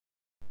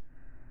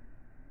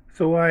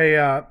So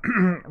I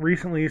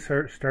recently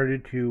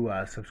started to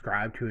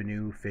subscribe to a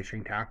new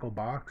fishing tackle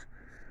box.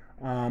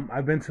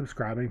 I've been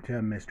subscribing to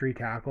a mystery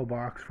tackle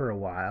box for a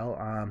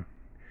while.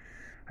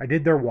 I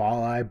did their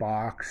walleye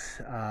box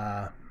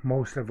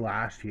most of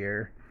last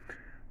year,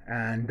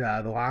 and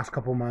the last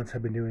couple months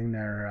I've been doing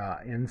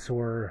their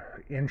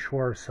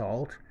inshore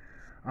salt.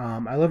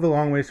 I live a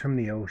long ways from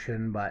the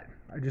ocean, but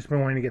I've just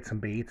been wanting to get some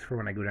baits for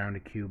when I go down to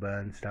Cuba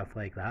and stuff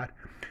like that.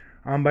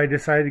 But I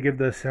decided to give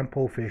the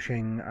Simple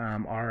Fishing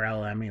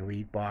RLM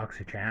Elite box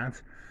a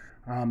chance.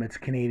 It's a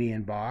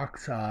Canadian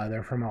box.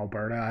 They're from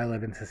Alberta. I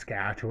live in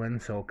Saskatchewan,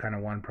 so kind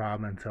of one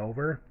province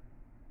over.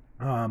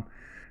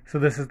 So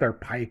this is their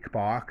Pike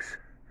box.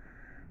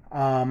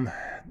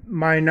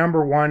 My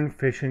number one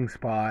fishing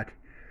spot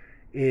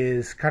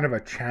is kind of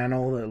a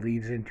channel that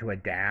leads into a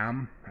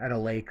dam at a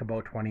lake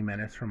about 20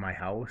 minutes from my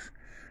house,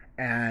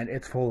 and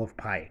it's full of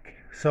pike.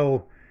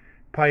 So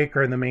pike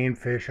are the main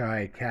fish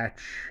I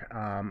catch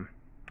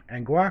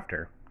and go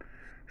after.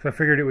 So I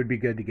figured it would be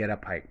good to get a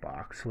pike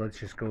box. So let's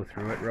just go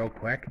through it real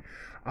quick.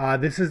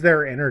 This is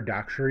their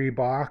introductory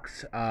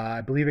box. I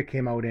believe it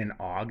came out in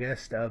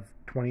August of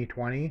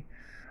 2020.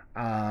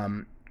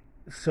 That's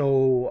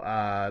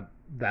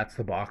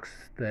the box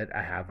that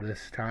I have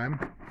this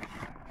time.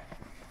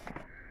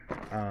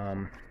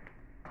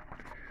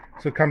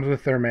 So it comes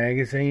with their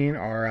magazine,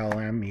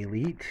 RLM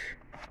Elite.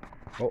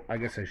 Oh, I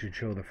guess I should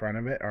show the front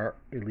of it, our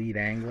Elite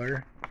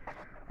Angler.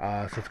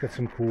 So it's got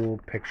some cool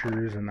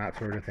pictures and that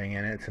sort of thing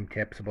in it. Some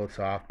tips about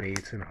soft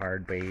baits and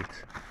hard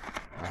baits,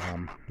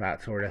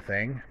 that sort of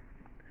thing.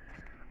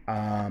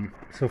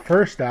 So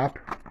first up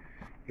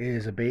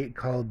is a bait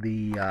called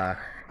the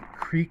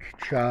Creek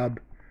Chub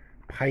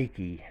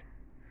Pikey.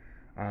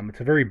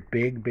 It's a very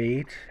big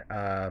bait.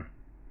 I'm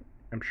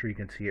sure you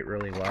can see it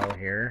really well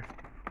here.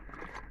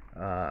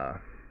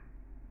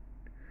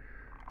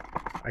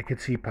 I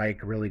could see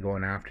pike really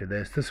going after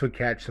this. This would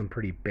catch some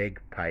pretty big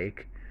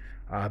pike.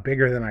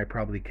 Bigger than I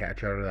probably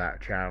catch out of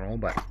that channel,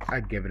 but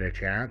I'd give it a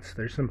chance.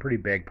 There's some pretty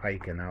big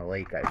pike in that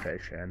lake I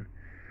fish in.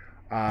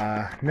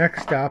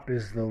 Next up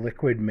is the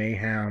Liquid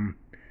Mayhem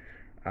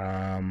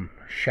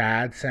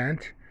shad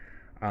scent.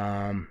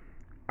 I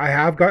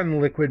have gotten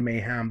Liquid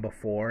Mayhem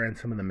before in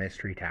some of the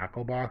mystery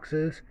tackle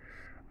boxes.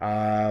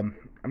 I'm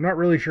not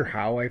really sure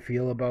how I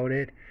feel about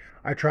it.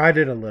 I tried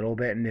it a little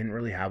bit and didn't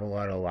really have a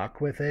lot of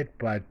luck with it,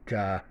 but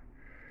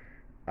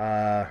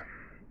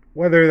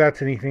whether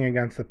that's anything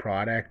against the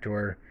product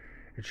or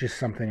it's just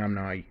something I'm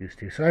not used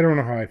to. So I don't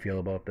know how I feel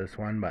about this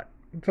one, but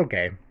it's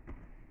okay.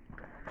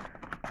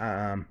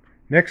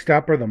 Next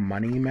up are the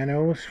Money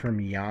Minnows from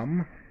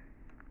Yum.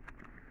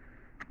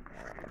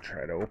 I'll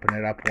try to open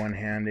it up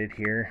one-handed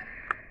here.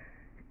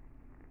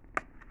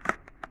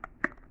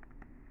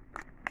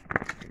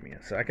 Give me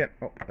a second.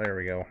 Oh, there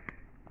we go.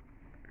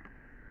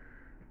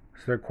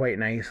 So they're quite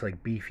nice,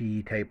 like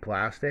beefy type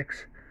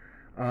plastics.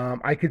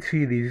 I could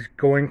see these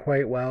going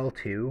quite well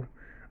too.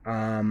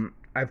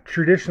 I've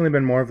traditionally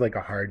been more of like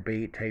a hard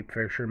bait type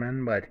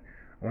fisherman, but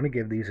I want to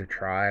give these a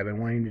try. I've been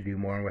wanting to do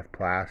more with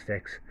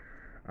plastics.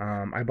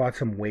 I bought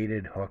some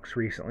weighted hooks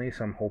recently,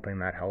 so I'm hoping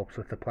that helps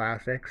with the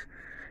plastics.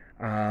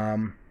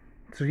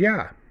 So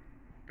yeah,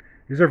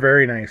 these are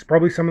very nice.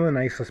 Probably some of the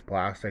nicest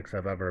plastics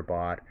I've ever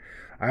bought.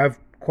 I have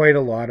quite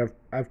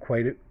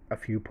a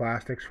few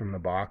plastics from the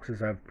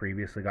boxes I've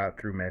previously got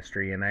through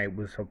Mystery, and I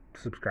was a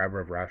subscriber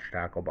of Rush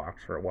Tackle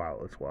Box for a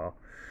while as well.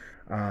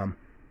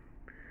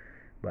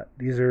 But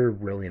these are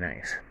really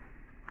nice.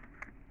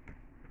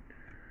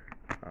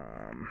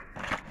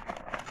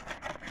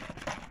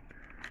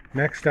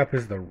 Next up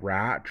is the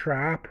Rat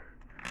Trap.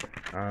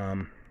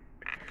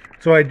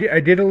 So I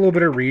did a little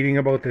bit of reading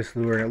about this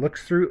lure. It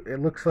looks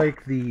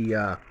like the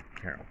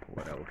here, I'll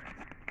pull it out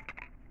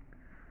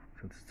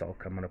since it's all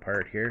coming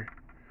apart here.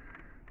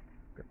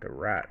 Got the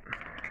rat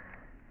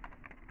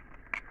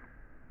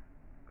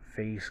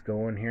face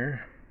going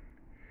here.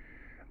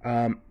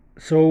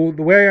 So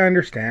the way I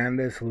understand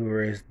this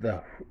lure is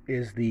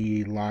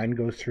the line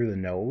goes through the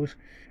nose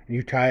and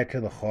you tie it to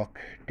the hook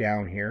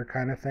down here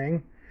kind of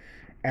thing,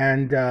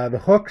 and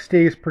the hook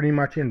stays pretty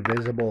much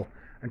invisible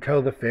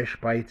until the fish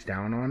bites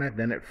down on it.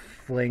 Then it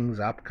flings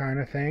up kind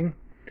of thing.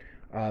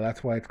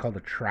 That's why it's called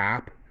a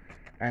trap,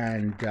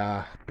 and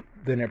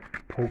then it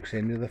pokes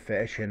into the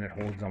fish and it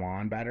holds them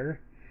on better.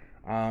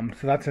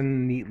 So that's a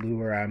neat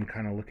lure. I'm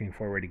kind of looking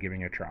forward to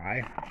giving a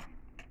try.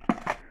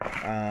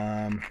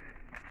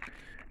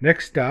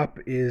 Next up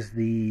is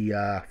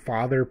the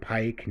Father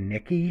Pike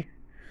Nicky.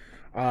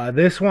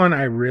 This one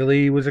I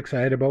really was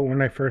excited about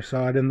when I first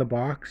saw it in the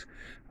box.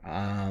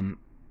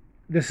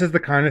 This is the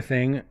kind of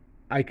thing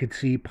I could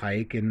see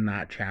pike in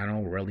that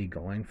channel really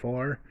going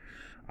for.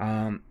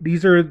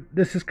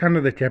 This is kind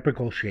of the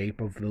typical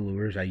shape of the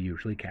lures I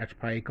usually catch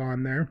pike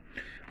on there.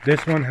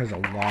 This one has a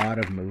lot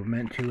of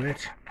movement to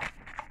it.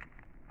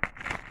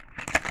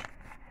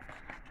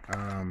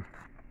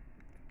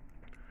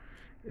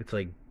 It's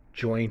like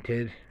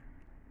jointed.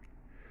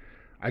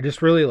 I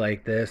just really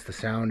like this, the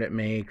sound it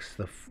makes,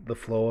 the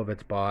flow of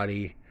its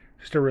body.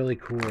 Just a really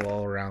cool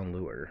all-around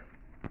lure.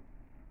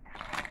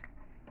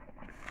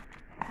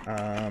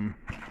 Um,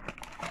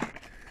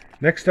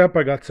 Next up,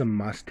 I got some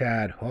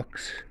mustad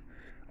hooks.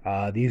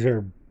 These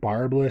are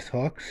barbless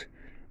hooks.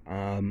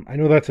 I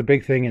know that's a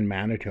big thing in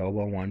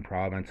Manitoba, one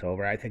province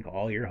over. I think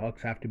all your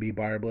hooks have to be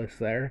barbless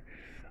there.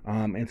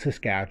 In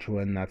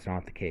Saskatchewan, that's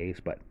not the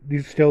case, but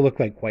these still look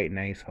like quite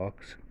nice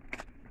hooks.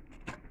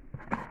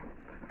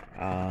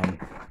 Um,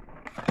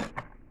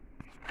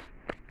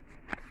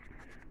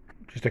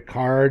 just a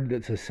card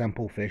that says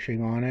simple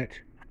fishing on it.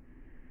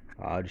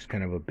 Just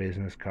kind of a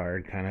business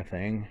card kind of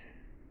thing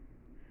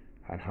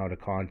on how to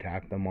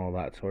contact them, all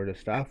that sort of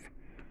stuff.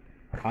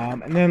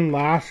 And then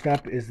last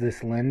up is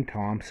this Lynn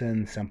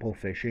Thompson Simple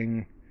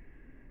Fishing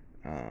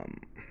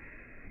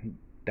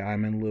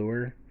diamond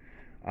lure.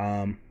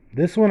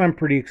 This one I'm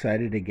pretty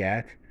excited to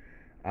get.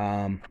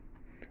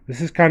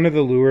 This is kind of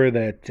the lure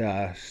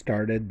that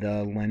started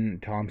the Lynn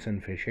Thompson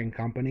Fishing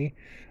Company.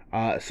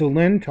 So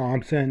Lynn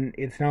Thompson,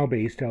 it's now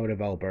based out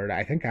of Alberta.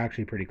 I think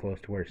actually pretty close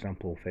to where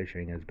Simple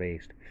Fishing is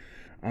based.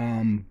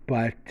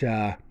 But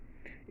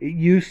it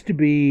used to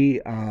be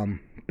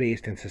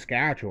based in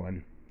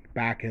Saskatchewan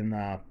back in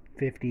the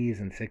 50s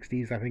and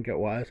 60s, I think it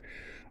was,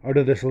 out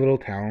of this little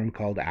town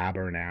called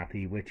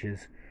Abernathy, which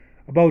is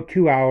about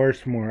 2 hours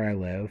from where I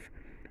live.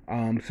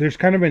 So there's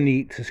kind of a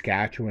neat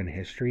Saskatchewan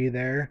history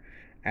there.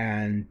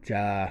 And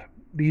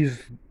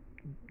these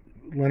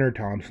Leonard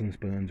Thompson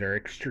spoons are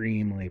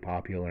extremely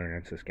popular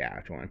in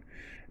Saskatchewan.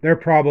 They're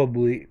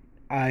probably,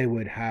 I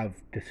would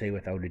have to say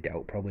without a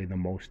doubt, probably the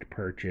most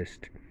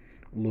purchased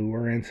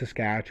lure in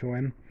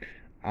Saskatchewan.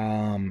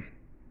 And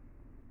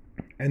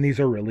these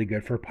are really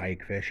good for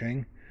pike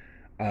fishing.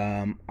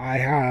 I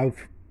have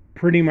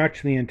pretty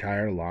much the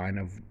entire line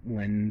of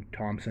Lynn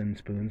Thompson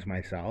spoons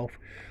myself.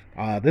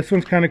 This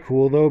one's kind of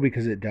cool though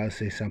because it does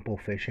say simple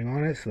fishing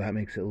on it, so that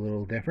makes it a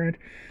little different.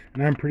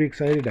 And I'm pretty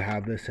excited to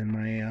have this in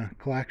my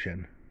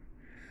collection.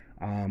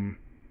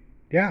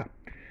 Yeah.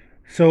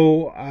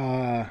 So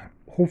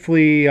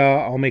hopefully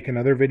I'll make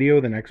another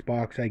video the next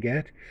box I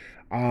get.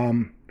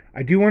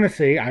 I do want to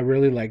say I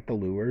really like the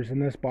lures in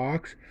this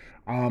box.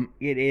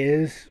 It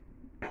is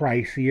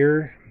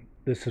pricier.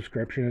 The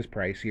subscription is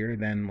pricier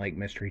than like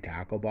Mystery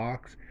Tackle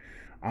Box.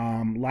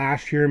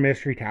 Last year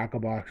Mystery Tackle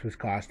Box was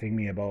costing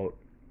me about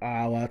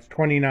well, it's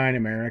 29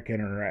 American,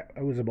 or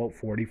it was about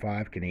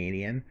 45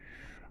 Canadian.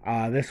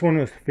 This one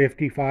was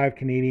 55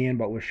 Canadian,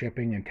 but with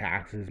shipping and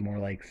taxes more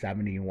like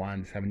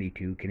 71,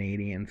 72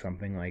 Canadian,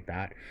 something like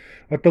that.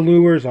 But the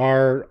lures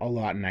are a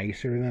lot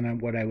nicer than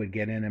what I would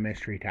get in a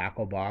Mystery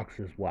Tackle Box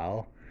as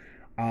well.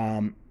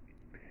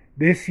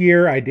 This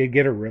year I did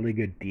get a really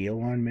good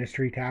deal on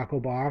Mystery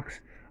Tackle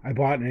Box. I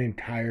bought an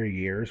entire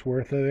year's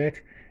worth of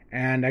it,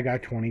 and I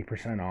got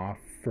 20% off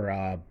for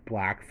a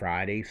Black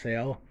Friday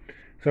sale.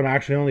 So I'm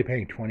actually only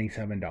paying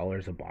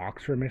 $27 a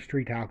box for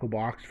Mystery Tackle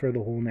Box for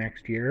the whole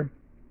next year.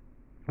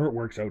 Or it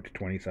works out to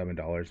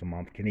 $27 a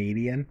month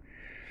Canadian.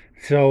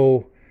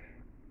 So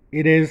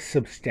it is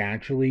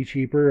substantially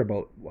cheaper,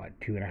 about what,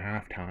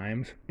 2.5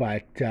 times.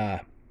 But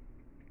the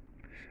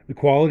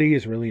quality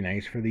is really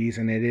nice for these,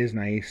 and it is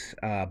nice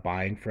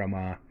buying from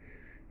a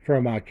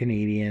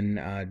Canadian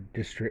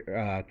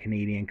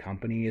Canadian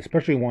company,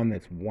 especially one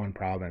that's one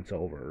province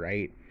over,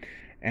 right?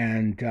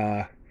 And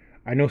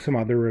I know some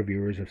other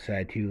reviewers have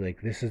said too,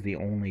 like this is the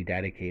only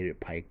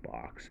dedicated pike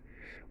box,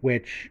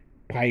 which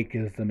pike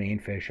is the main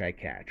fish I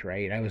catch,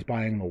 right? I was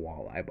buying the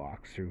walleye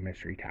box through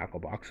Mystery Tackle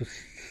Box, so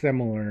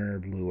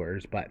similar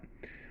lures, but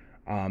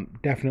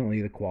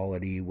definitely the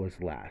quality was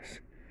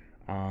less.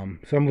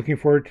 So I'm looking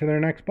forward to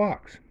their next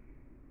box.